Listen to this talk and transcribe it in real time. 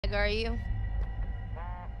bag, are you?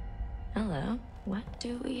 Hello. What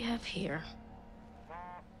do we have here?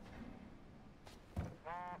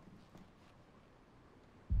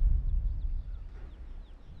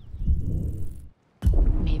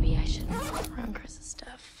 Maybe I shouldn't look around Chris's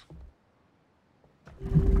stuff.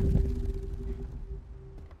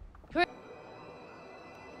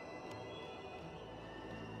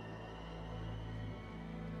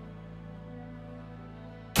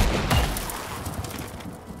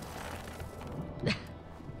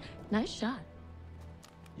 Nice shot.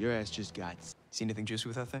 Your ass just got... See anything juicy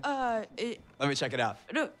with that thing? Let me check it out.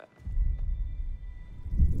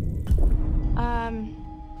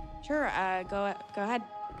 Sure, go ahead.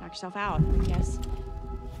 Knock yourself out, I guess.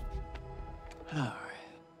 All right.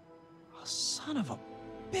 Oh, son of a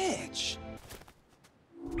bitch.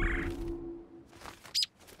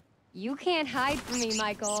 You can't hide from me,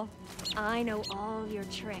 Michael. I know all your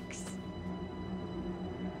tricks.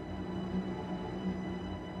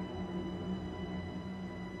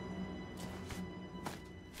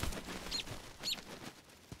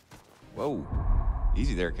 Whoa.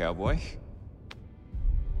 Easy there, cowboy.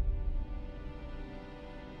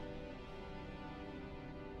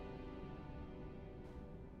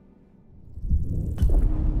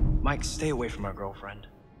 Mike, stay away from our girlfriend.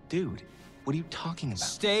 Dude, what are you talking about?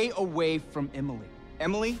 Stay away from Emily.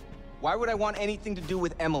 Emily? Why would I want anything to do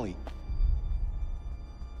with Emily?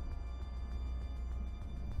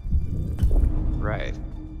 Right.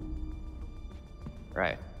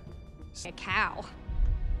 Right. A cow.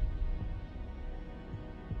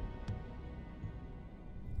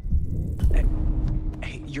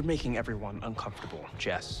 Hey, you're making everyone uncomfortable,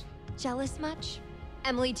 Jess. Jealous much?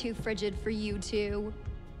 Emily too frigid for you too.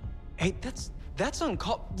 Hey, that's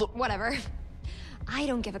uncalled. Look, Whatever. I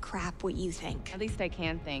don't give a crap what you think. At least I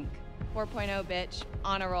can think. 4.0, bitch.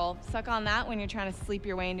 On a roll. Suck on that when you're trying to sleep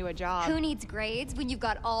your way into a job. Who needs grades when you've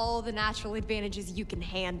got all the natural advantages you can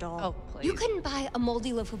handle? Oh, please. You couldn't buy a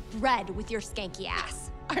moldy loaf of bread with your skanky ass.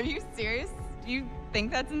 Are you serious? Do you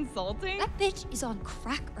think that's insulting? That bitch is on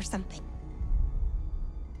crack or something.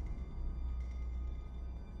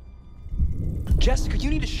 Jessica, you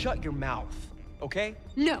need to shut your mouth, okay?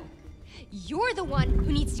 No. You're the one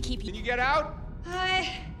who needs to keep Can you get out? I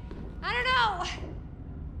don't know.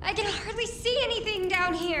 I can hardly see anything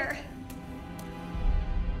down here.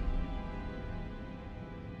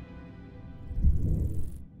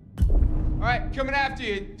 All right, coming after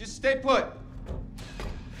you. Just stay put.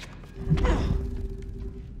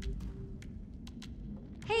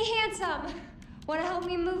 Hey, handsome. Want to help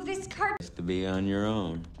me move this cart? To be on your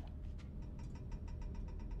own.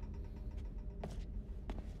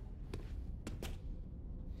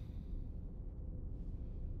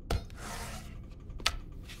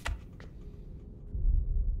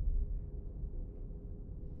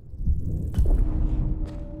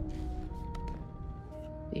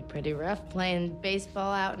 Be pretty rough playing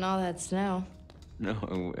baseball out in all that snow.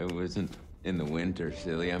 No, it wasn't in the winter,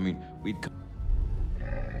 silly. I mean, we'd come.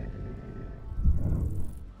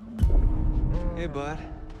 Hey, bud.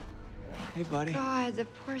 Hey, buddy. God, the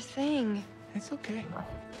poor thing. It's okay.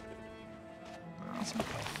 It's okay.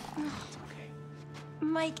 It's okay.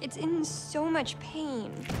 Mike, it's in so much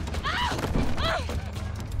pain.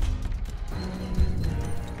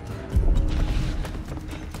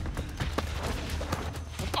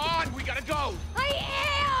 On! We gotta go!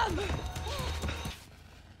 I am!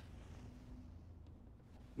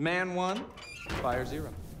 Man 1, fire 0.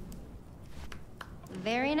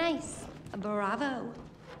 Very nice. Bravo.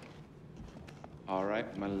 All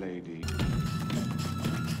right, my lady.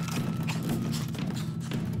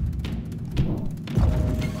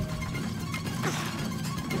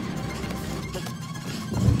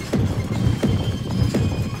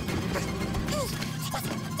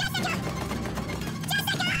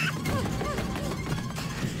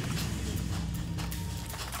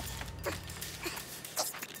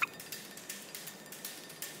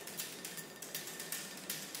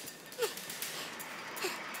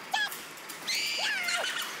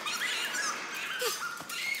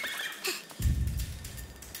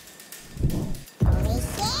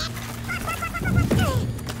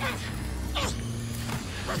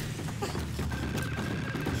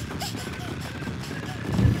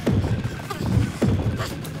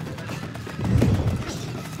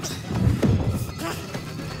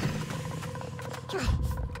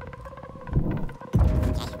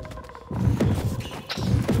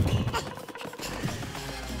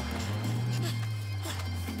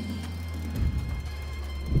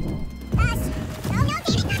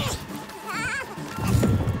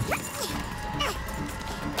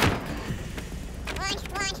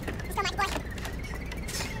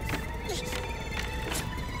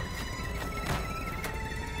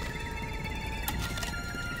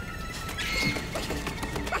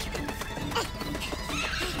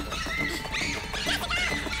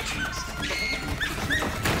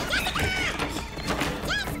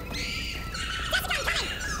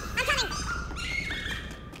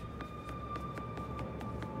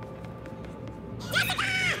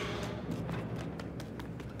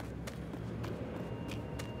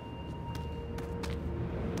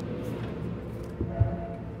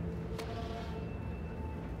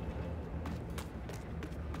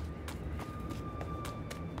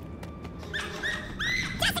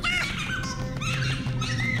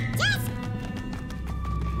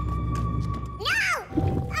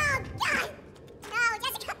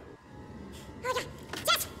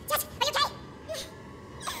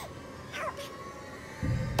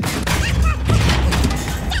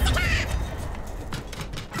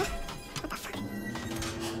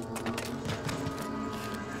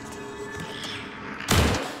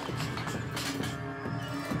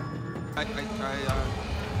 I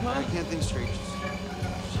can't think straight.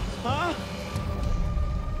 Huh?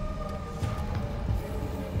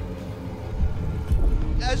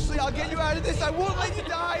 Ashley, I'll get you out of this. I won't let you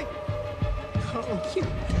die.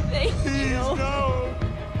 Thank Please, you. no.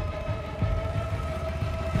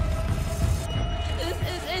 This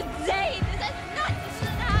is insane. This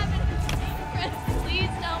shouldn't happen. Chris,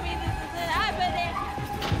 please tell me this isn't happening.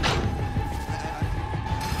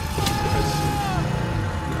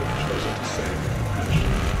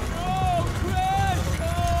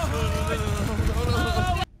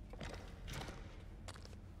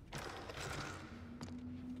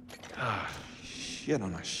 Shit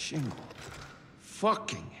on a shingle.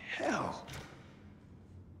 Fucking hell.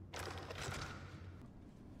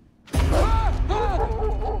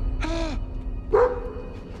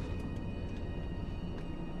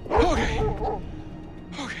 Okay.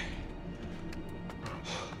 Okay.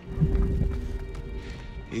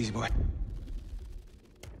 Easy, boy.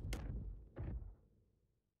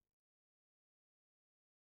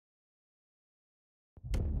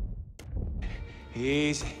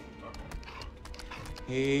 Easy.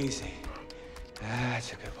 Easy.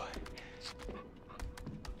 That's a good one.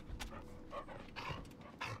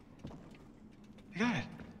 You got it.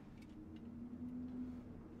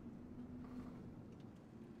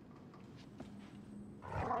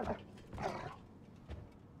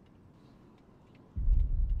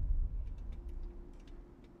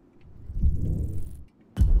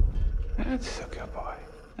 That's a good boy.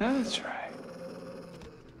 That's right.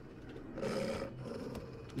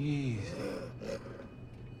 Easy.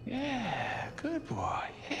 Yeah, good boy.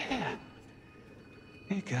 Yeah.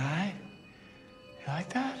 Hey, guy. You like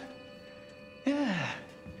that? Yeah.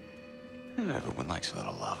 Everyone likes a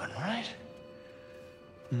little loving, right?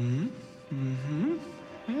 Mm-hmm. Mm-hmm.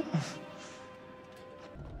 Yeah.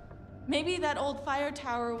 Maybe that old fire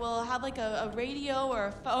tower will have like a radio or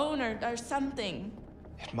a phone or something.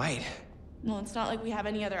 It might. Well, it's not like we have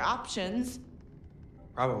any other options.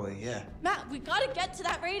 Probably, yeah. Matt, we gotta get to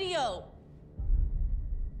that radio.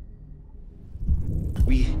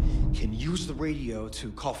 We can use the radio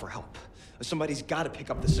to call for help. Somebody's got to pick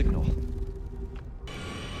up the signal.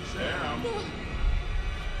 Sam.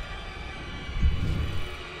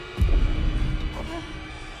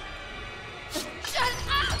 Shut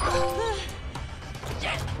up!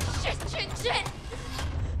 Shit!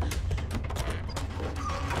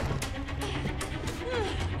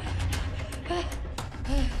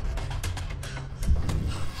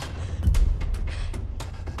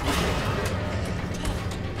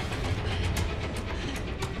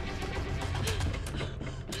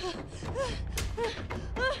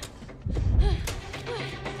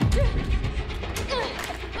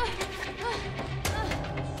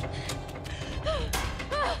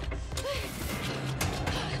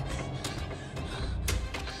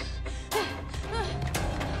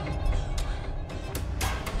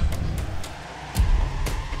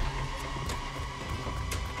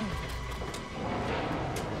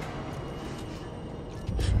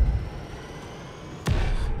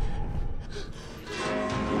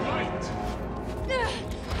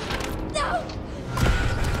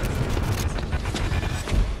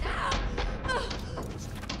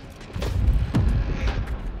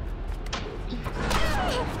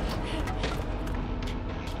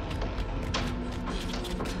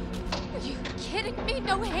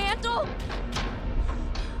 No handle?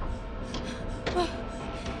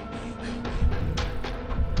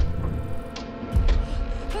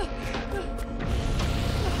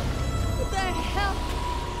 What the hell?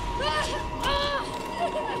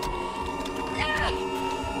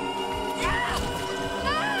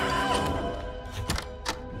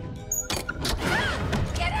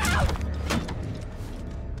 Get out!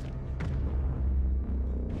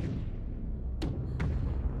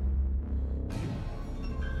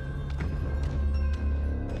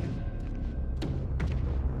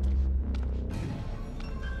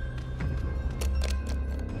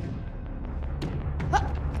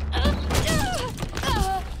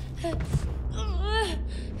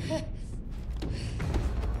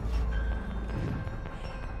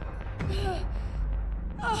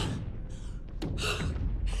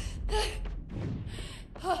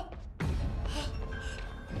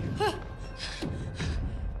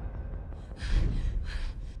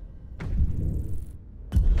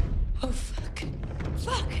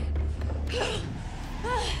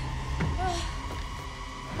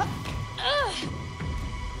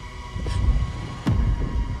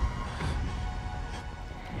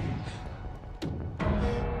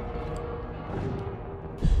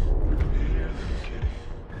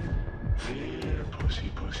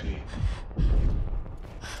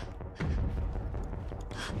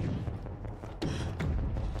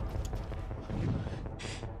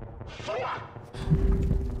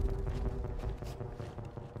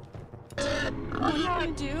 What are you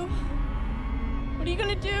gonna do? What are you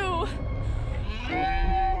gonna do?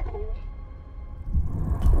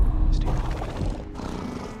 Stay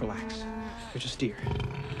calm. Relax. You're just here.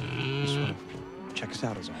 Just want to check us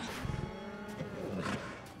out is all.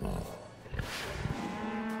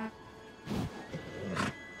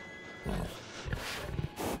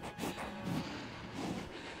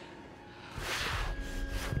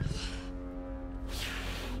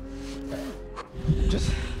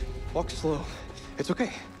 Just walk slow. It's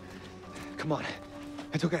okay. Come on.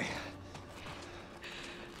 It's okay.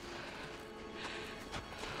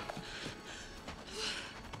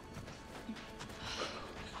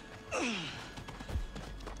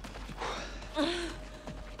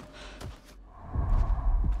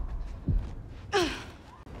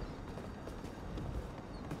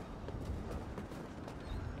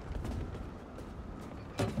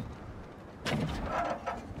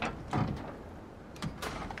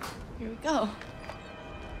 Here we go.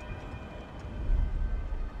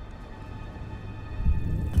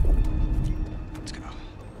 Let's go.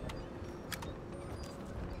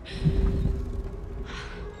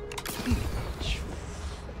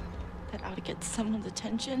 That ought to get someone's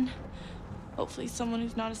attention. Hopefully someone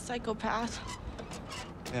who's not a psychopath.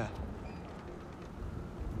 Yeah.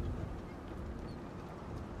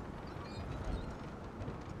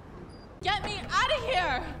 Get me out of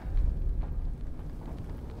here!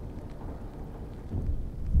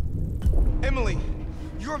 Emily,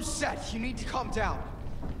 you're upset. You need to calm down.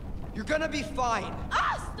 You're gonna be fine.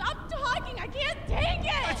 Ah, stop talking! I can't take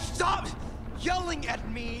it! Stop yelling at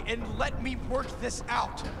me and let me work this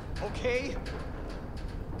out, okay?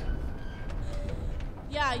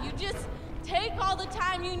 Yeah, you just take all the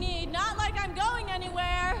time you need, not like I'm going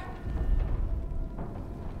anywhere.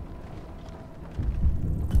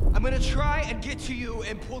 I'm gonna try and get to you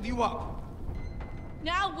and pull you up.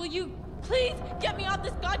 Now, will you please get me off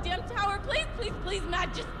this goddamn tower? Please, please, please,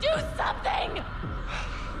 Matt, just do something!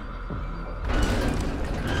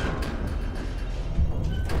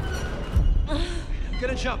 I'm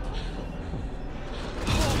gonna jump.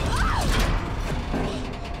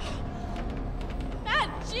 Matt,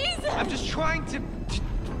 Jesus! I'm just trying to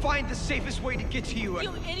find the safest way to get to you.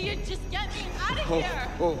 You idiot, just get me out of Oh, here!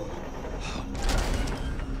 oh.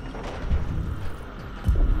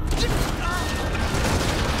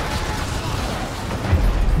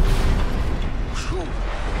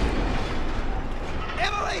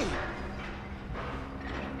 Emily!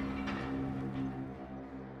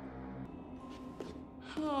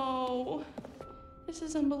 Oh, this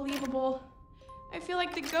is unbelievable. I feel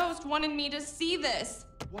like the ghost wanted me to see this.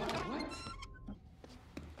 What?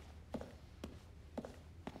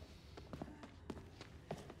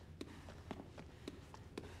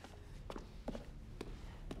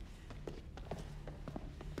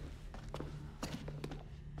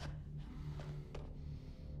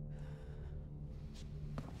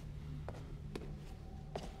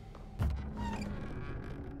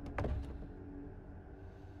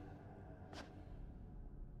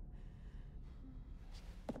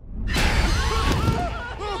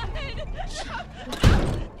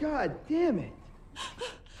 God damn it.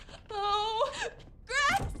 Oh,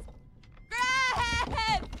 Chris!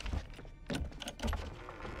 Chris!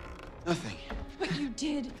 Nothing. But you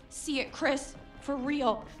did see it, Chris. For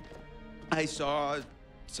real. I saw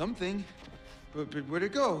something, but where'd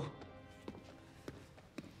it go?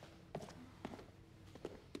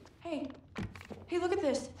 Hey. Hey, look at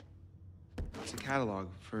this. It's a catalog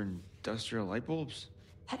for industrial light bulbs.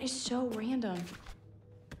 That is so random.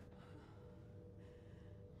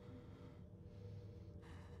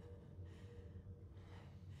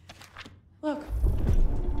 Look.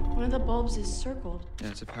 One of the bulbs is circled. Yeah,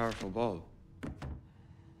 it's a powerful bulb.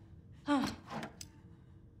 Huh.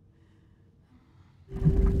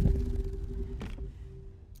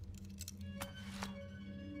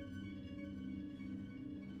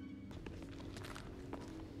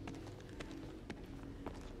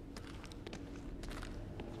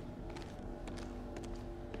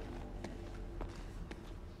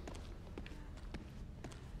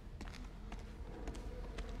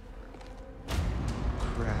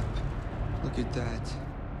 Crap. Look at that.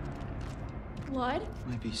 Blood?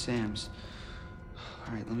 Might be Sam's.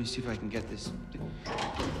 All right, let me see if I can get this.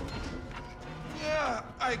 Yeah,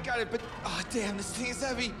 I got it, but oh damn, this thing is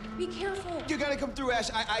heavy. Be careful. You gotta come through, Ash.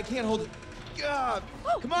 I can't hold it. Oh,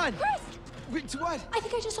 Come on. Chris! Wait, what? I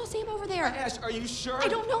think I just saw Sam over there. Ash, are you sure? I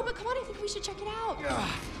don't know, but come on, I think we should check it out.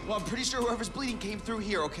 Well, I'm pretty sure whoever's bleeding came through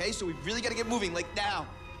here, okay? So we really gotta get moving, like now.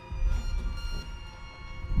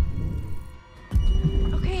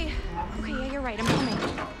 Okay, yeah, you're right, I'm coming.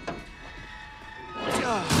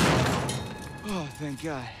 Oh, thank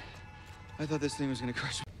God. I thought this thing was gonna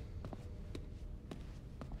crush me.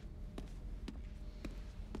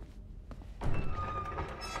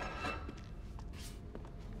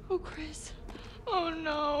 Oh, Chris. Oh,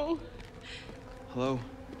 no. Hello?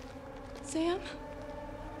 Sam?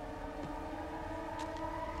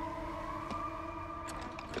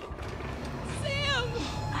 Sam!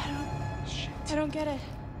 I don't get it.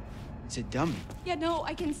 It's a dummy. Yeah, no,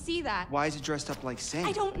 I can see that. Why is it dressed up like Sam?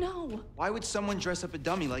 I don't know. Why would someone dress up a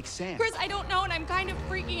dummy like Sam? Chris, I don't know, and I'm kind of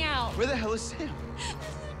freaking out. Where the hell is Sam? This is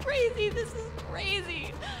crazy. This is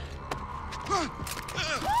crazy. Fred!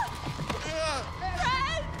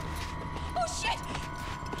 Oh, shit!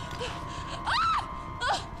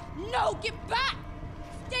 Ah! No, get back!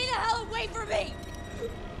 Stay the hell away from me!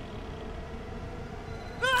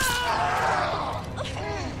 Ah!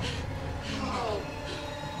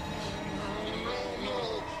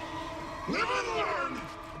 Live and learn!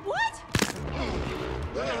 What?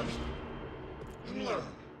 Live and learn.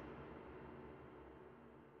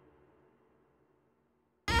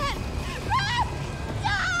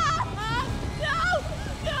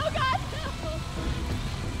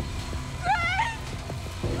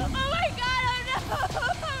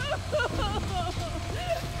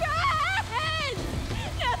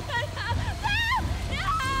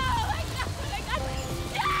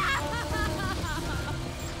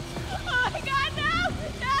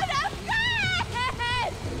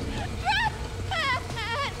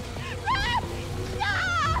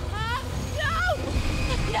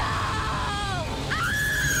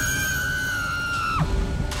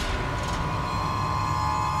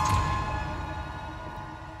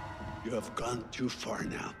 You have gone too far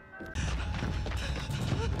now.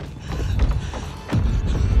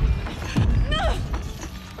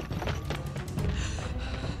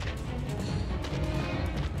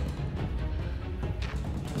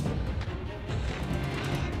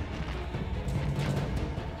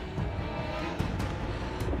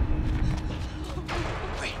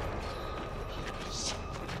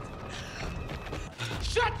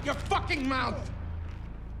 Shut your fucking mouth!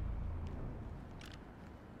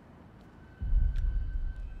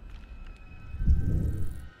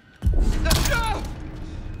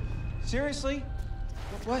 Seriously?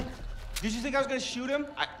 What? Did you think I was gonna shoot him?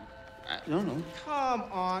 I don't know. Come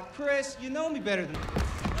on, Chris, you know me better than...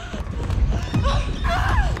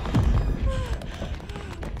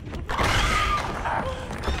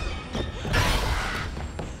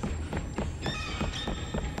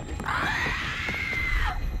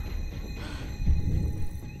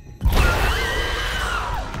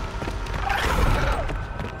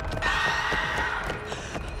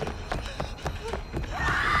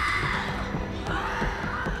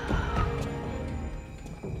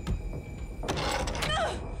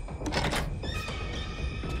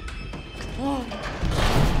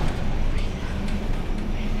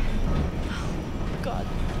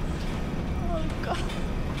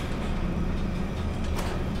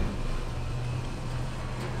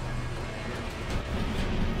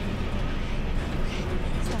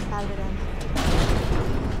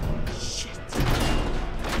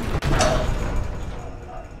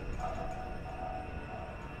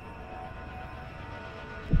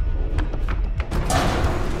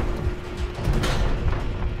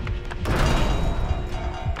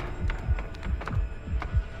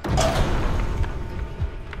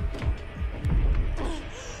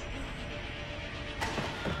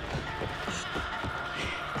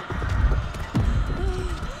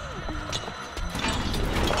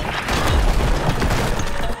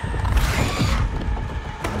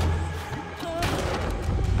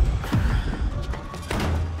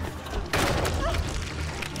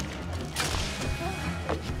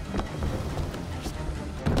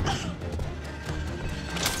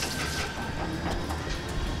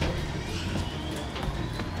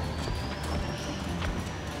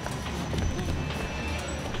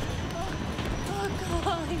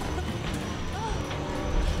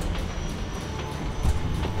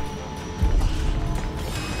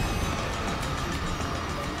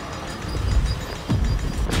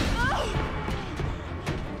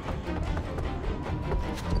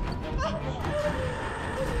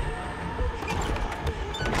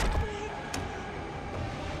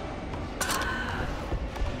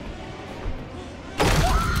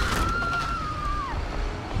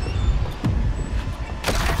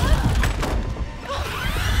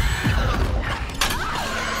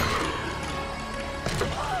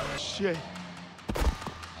 Shit.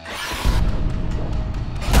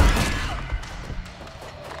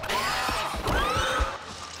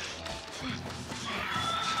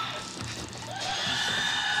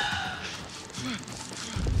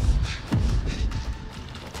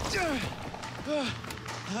 Suck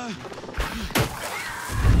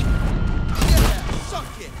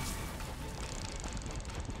it!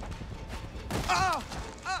 Ah!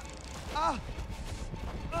 Ah! Ah!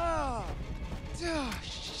 Ah! Oh,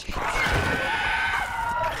 shit!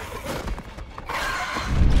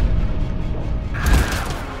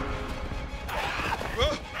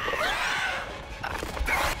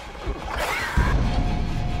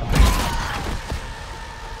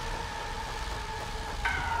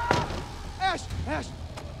 Ash! Ash!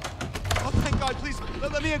 Oh, thank God, please,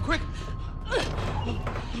 let me in quick!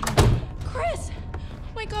 Chris!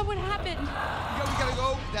 Oh my God, what happened? Yeah, we gotta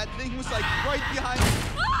go. That thing was like right behind us.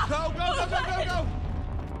 Go, go, go, go, go, go!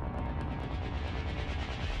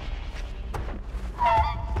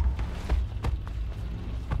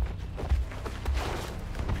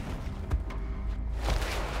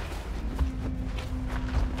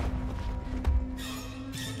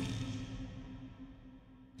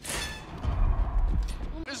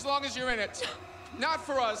 As long as you're in it. Not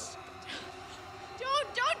for us.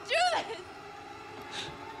 Don't do this!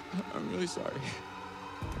 I'm really sorry.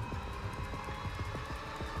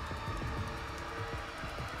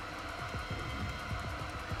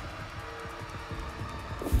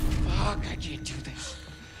 Fuck, I can't do this.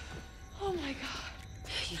 Oh my God.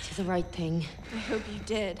 You did the right thing. I hope you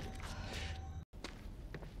did.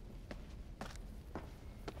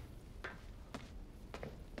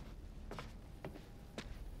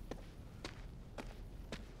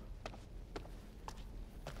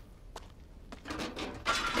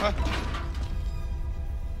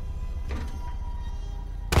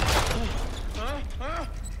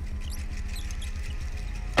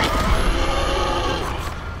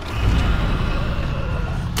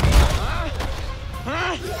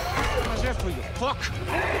 How's that for you? Fuck!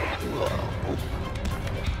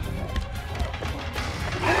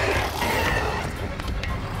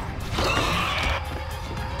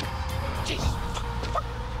 Jesus.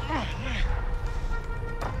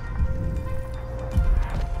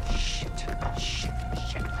 Shit.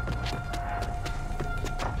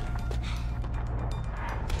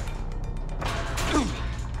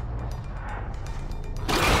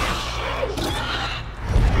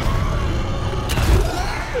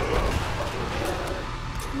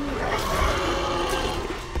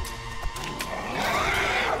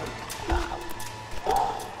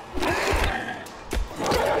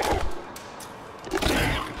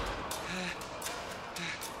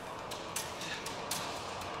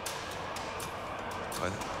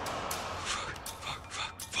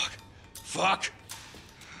 Fuck!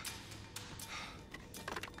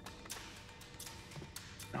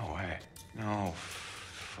 No way. No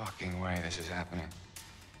fucking way this is happening.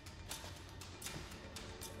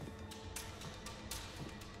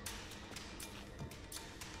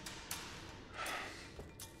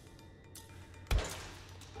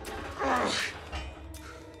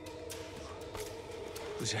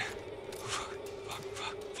 Who's that?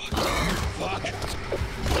 Fuck!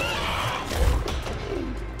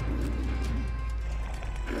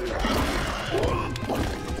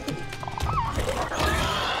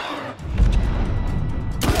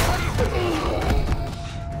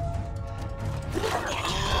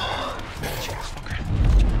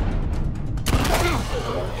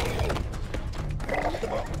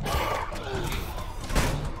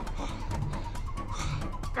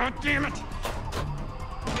 God damn it!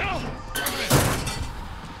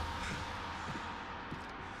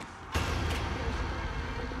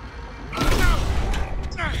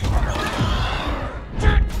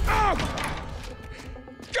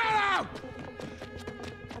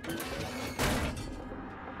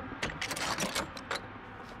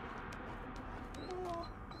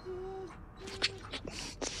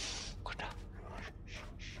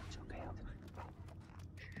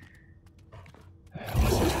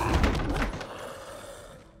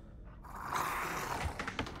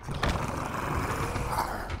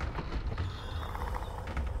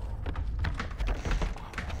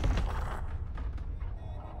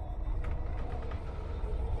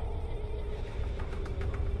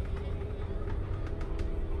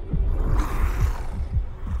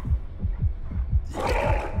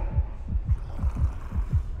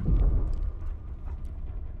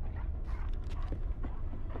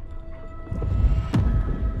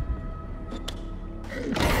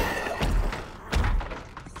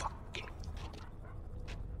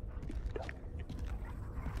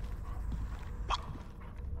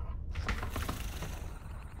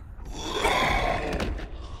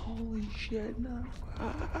 shit, no.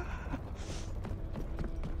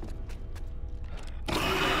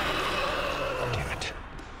 Damn it.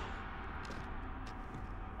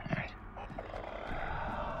 All right.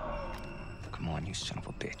 Come you son of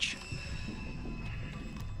a bitch.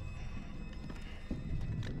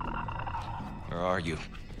 Where are you?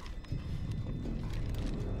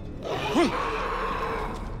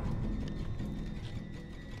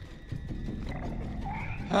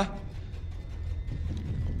 Huh?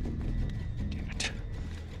 Damn it.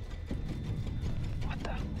 What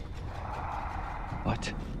the?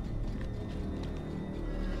 What?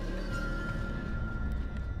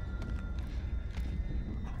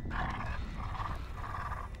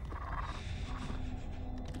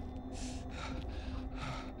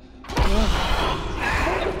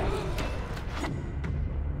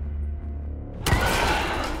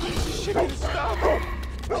 Shit, can stop!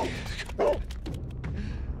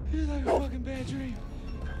 It's like a fucking bad dream.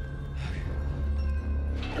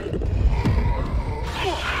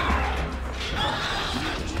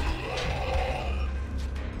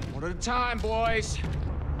 One at a time, boys.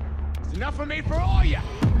 It's enough of me for all ya.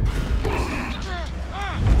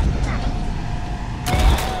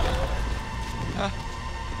 Huh?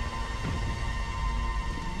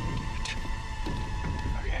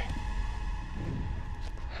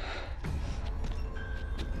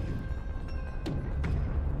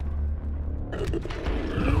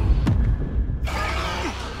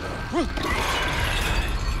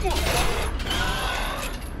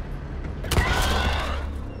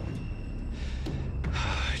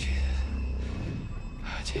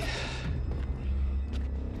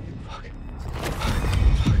 Okay.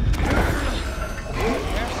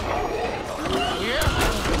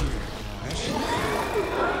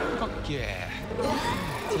 Fuck yeah.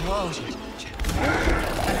 Oh, shit.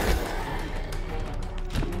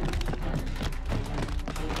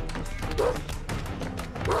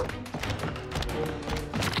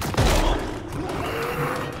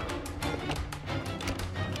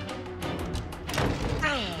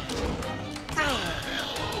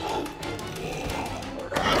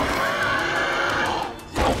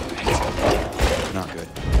 Not good.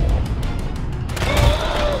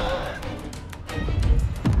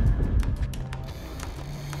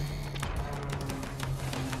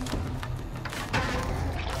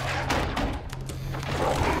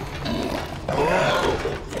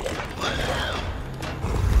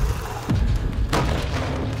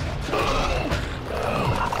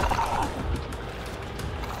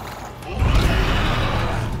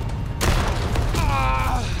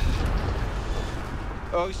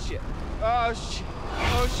 Oh shit. Oh shit.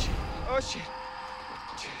 Oh shit. Oh shit.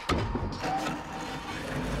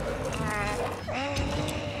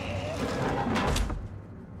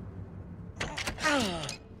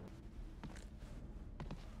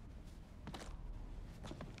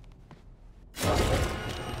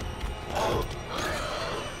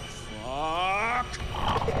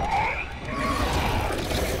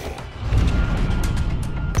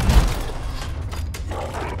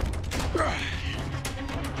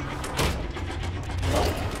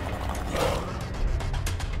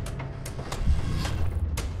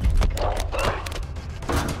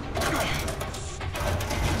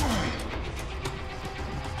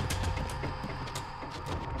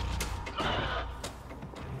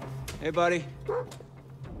 Hey, buddy.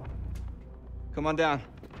 Come on down.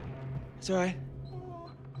 It's all right.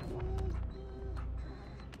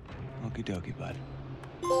 Okie dokie, bud.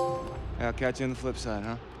 Hey, I'll catch you on the flip side,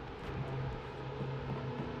 huh?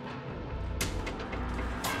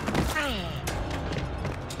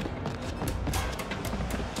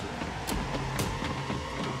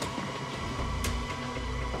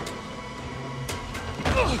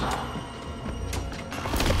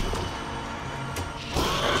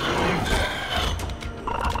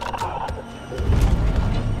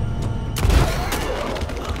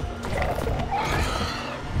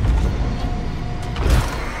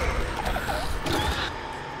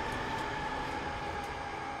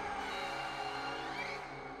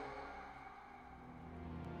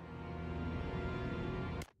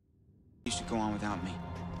 You should go on without me.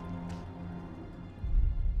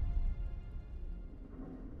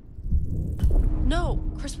 No,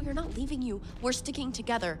 Chris, we are not leaving you. We're sticking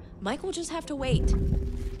together. Mike will just have to wait.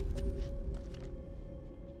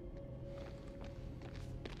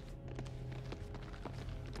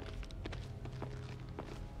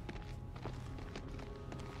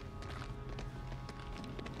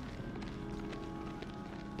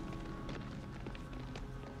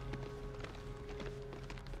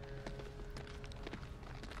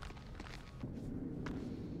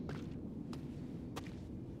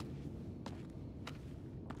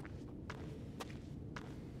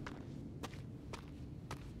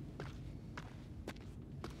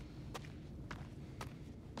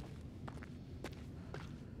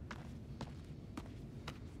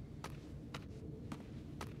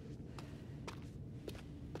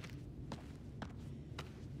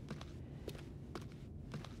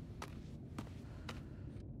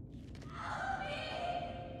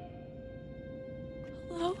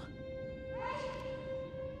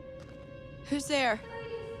 Who's there?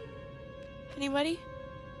 Anybody?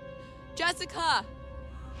 Jessica!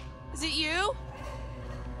 Is it you?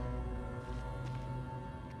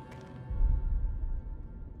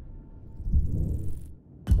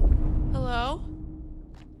 Hello?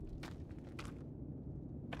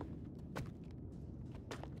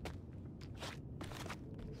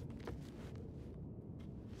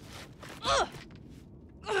 Ugh!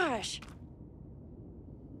 Gosh!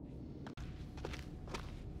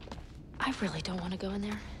 I really don't want to go in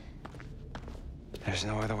there. There's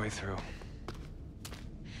no other way through.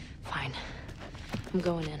 Fine. I'm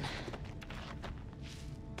going in.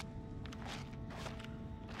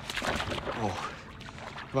 Oh.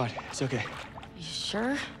 Come on, it's okay. You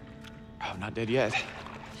sure? I'm not dead yet.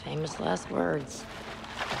 Famous last words.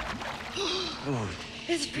 Oh,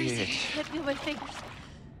 It's freezing. shit. I feel my fingers.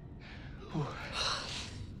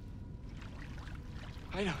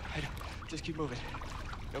 I know. Just keep moving.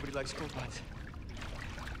 Nobody likes cold buns.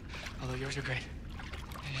 Although yours are great.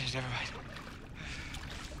 Never mind.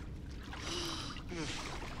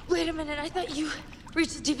 Wait a minute, I thought you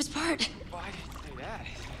reached the deepest part. Well, I didn't say that.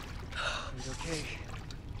 It was okay.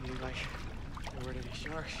 You didn't, like, there weren't any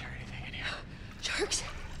sharks or anything in here. Sharks?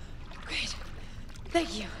 Great.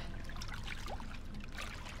 Thank you.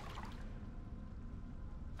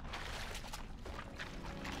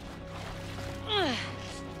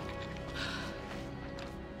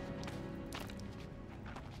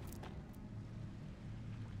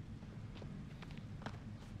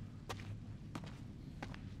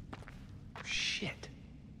 Shit.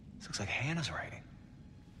 This looks like Hannah's writing.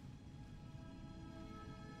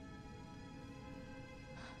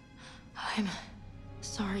 I'm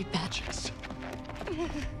sorry, Badgers.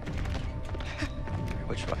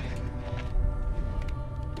 Which way?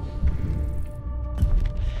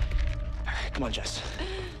 Come on, Jess.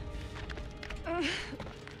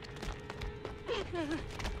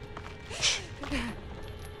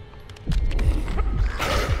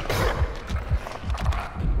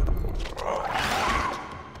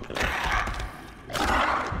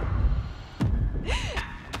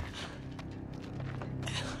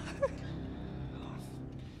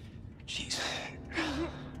 Jeez.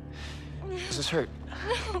 Does this hurt?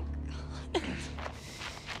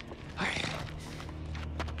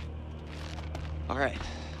 All right.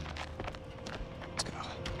 Let's go.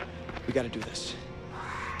 We gotta do this.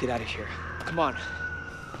 Get out of here. Come on.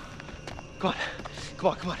 Come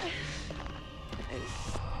on.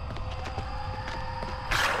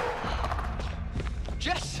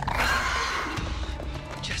 Jess!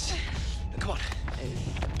 Come on.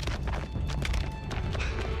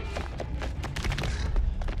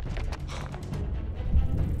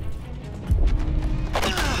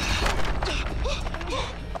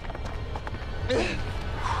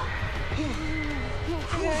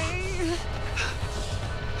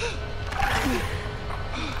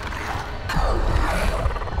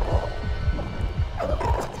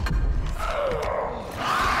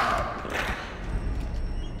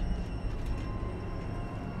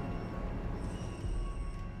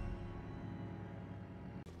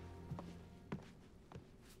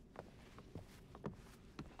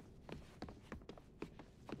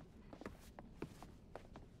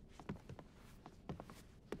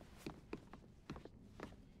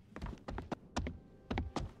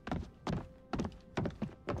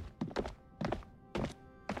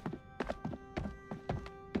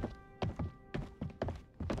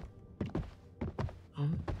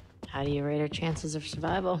 How do you rate our chances of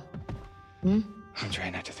survival? I'm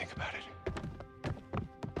trying not to think about it.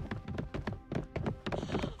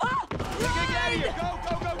 Get out of here! Go!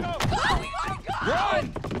 Oh, we gotta go! Run!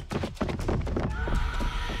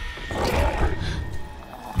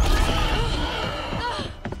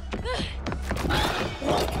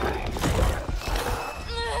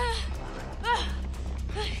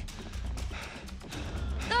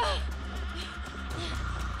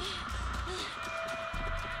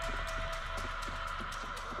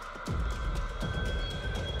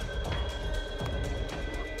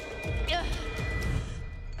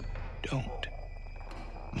 Don't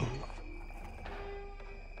move.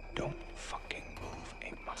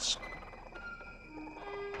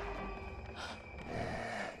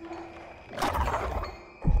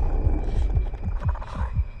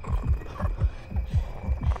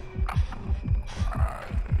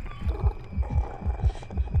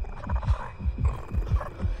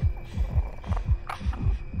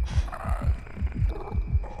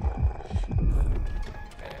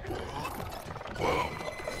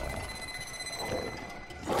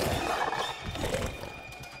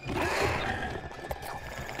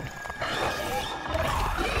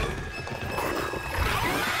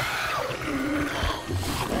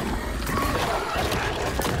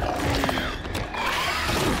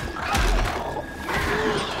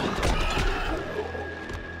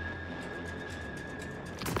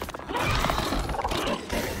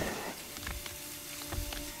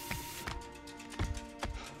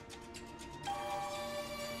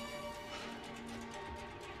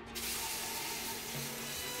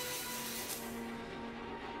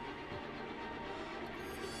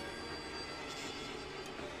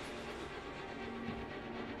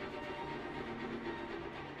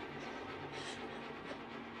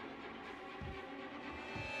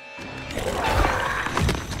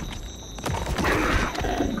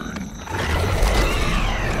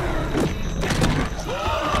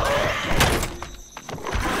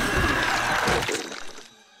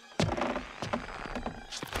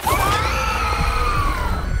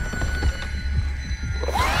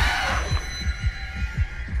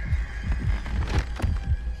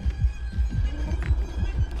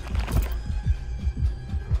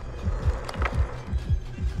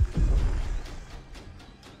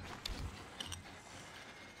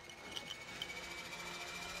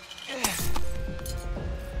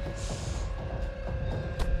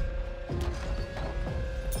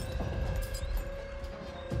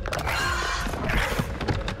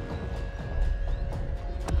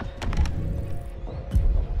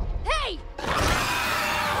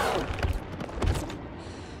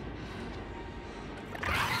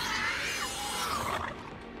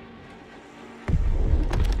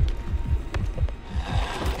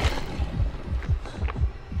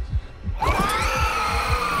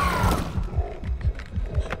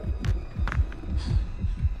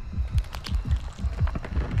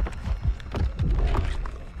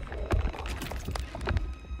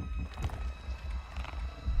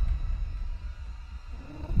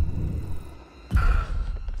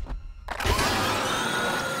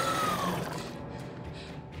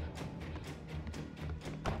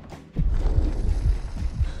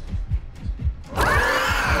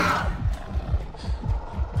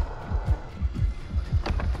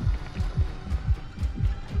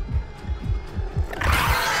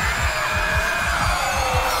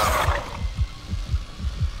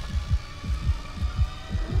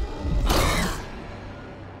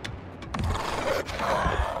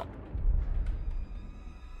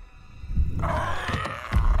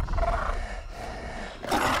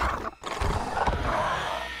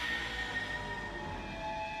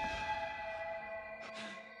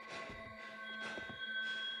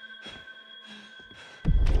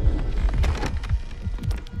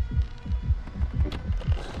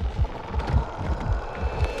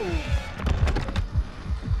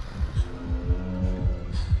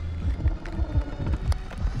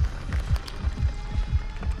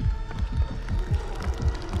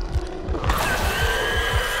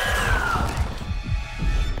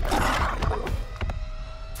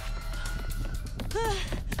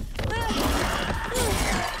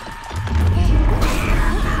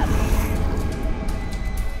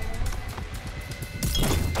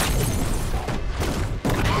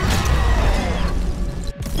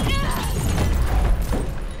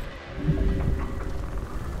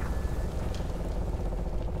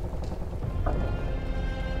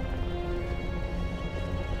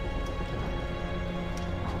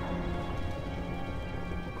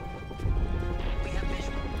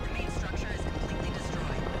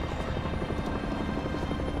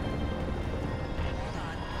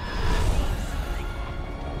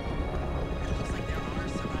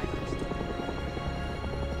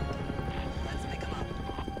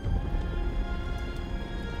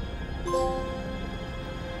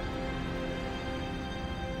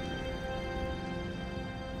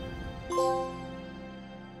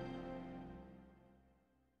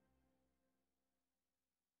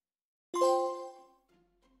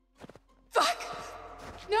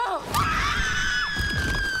 No!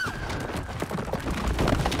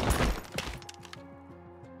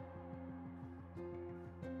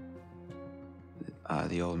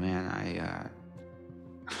 The old man, I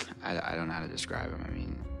don't know how to describe him. I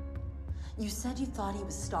mean, You said you thought he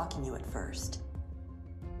was stalking you at first.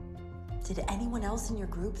 Did anyone else in your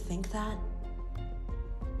group think that?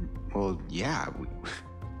 well, yeah.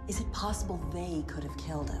 Is it possible they could have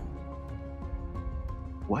killed him?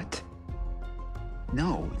 What?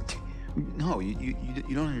 No, no, you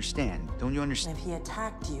don't understand. Don't you understand? If he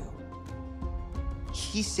attacked you,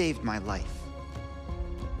 He saved my life.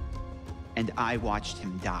 And I watched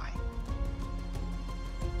him die.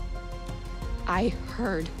 I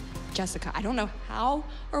heard Jessica. I don't know how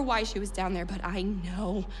or why she was down there, but I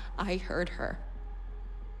know I heard her.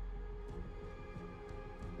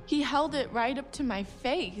 He held it right up to my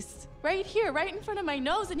face. Right here, right in front of my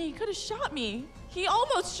nose, and he could have shot me. He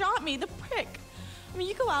almost shot me, the prick. I mean,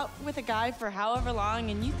 you go out with a guy for however long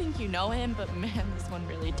and you think you know him, but man, this one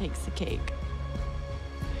really takes the cake.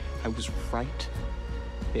 I was right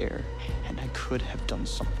there, and I could have done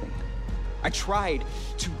something. I tried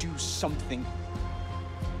to do something.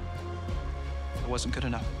 It wasn't good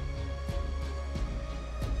enough.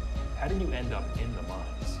 How did you end up in the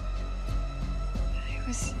mines? I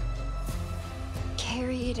was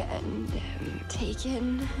carried and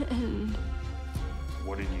taken and...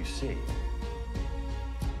 What did you see?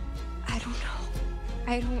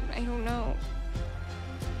 I don't know. I don't know.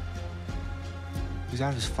 He was out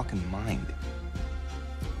of his fucking mind.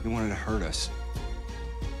 He wanted to hurt us.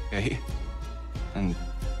 Okay? And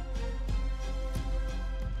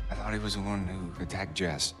I thought he was the one who attacked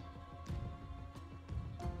Jess.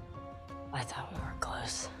 I thought we were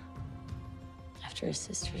close. After his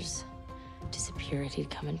sisters disappeared, he'd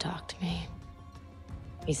come and talk to me.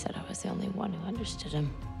 He said I was the only one who understood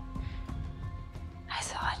him.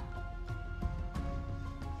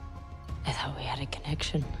 I thought we had a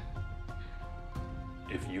connection.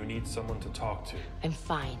 If you need someone to talk to, I'm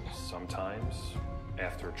fine. sometimes,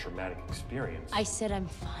 after a traumatic experience, I said I'm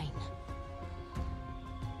fine.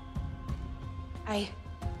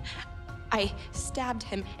 I stabbed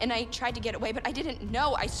him and I tried to get away, but I didn't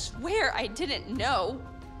know. I swear I didn't know.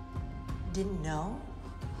 didn't know?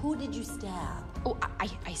 Who did you stab? Oh,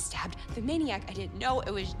 I stabbed the maniac. I didn't know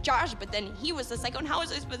it was Josh, but then he was the psycho. And how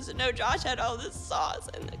was I supposed to know Josh had all this sauce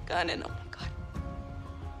and the gun and oh my God.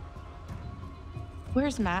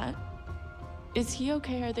 Where's Matt? Is he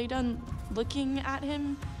okay? Are they done looking at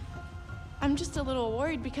him? I'm just a little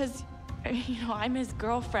worried because, you know, I'm his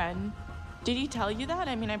girlfriend. Did he tell you that?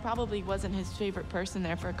 I mean, I probably wasn't his favorite person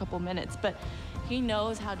there for a couple minutes, but he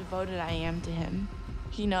knows how devoted I am to him.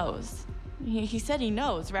 He knows. He said he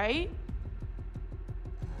knows, right?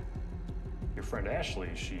 your friend Ashley,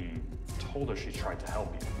 she told us she tried to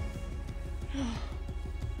help you.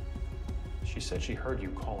 She said she heard you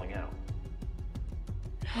calling out.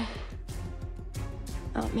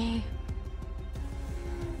 Not me.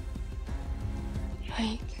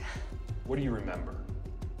 Mike. What do you remember?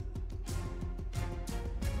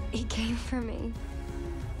 He came for me.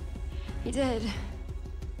 He did.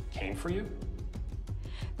 Came for you?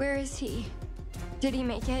 Where is he? Did he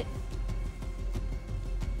make it?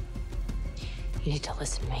 You need to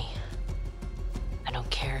listen to me. I don't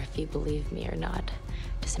care if you believe me or not.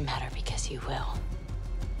 Doesn't matter because you will.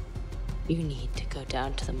 You need to go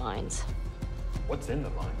down to the mines. What's in the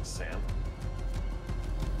mines, Sam?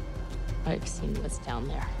 I've seen what's down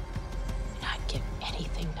there, and I'd give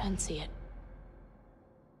anything to unsee it.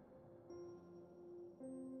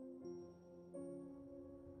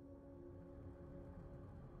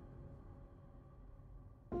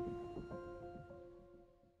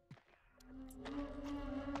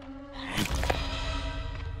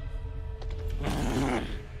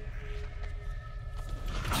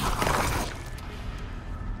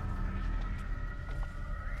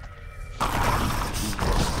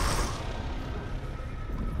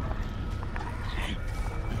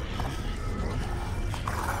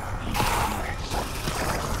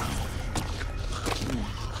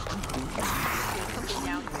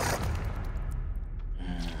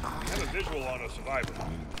 On a survivor.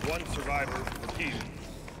 One survivor repeated.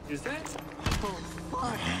 Is that? Oh,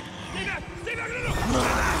 fuck. Stay back! Stay back! No,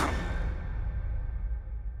 no!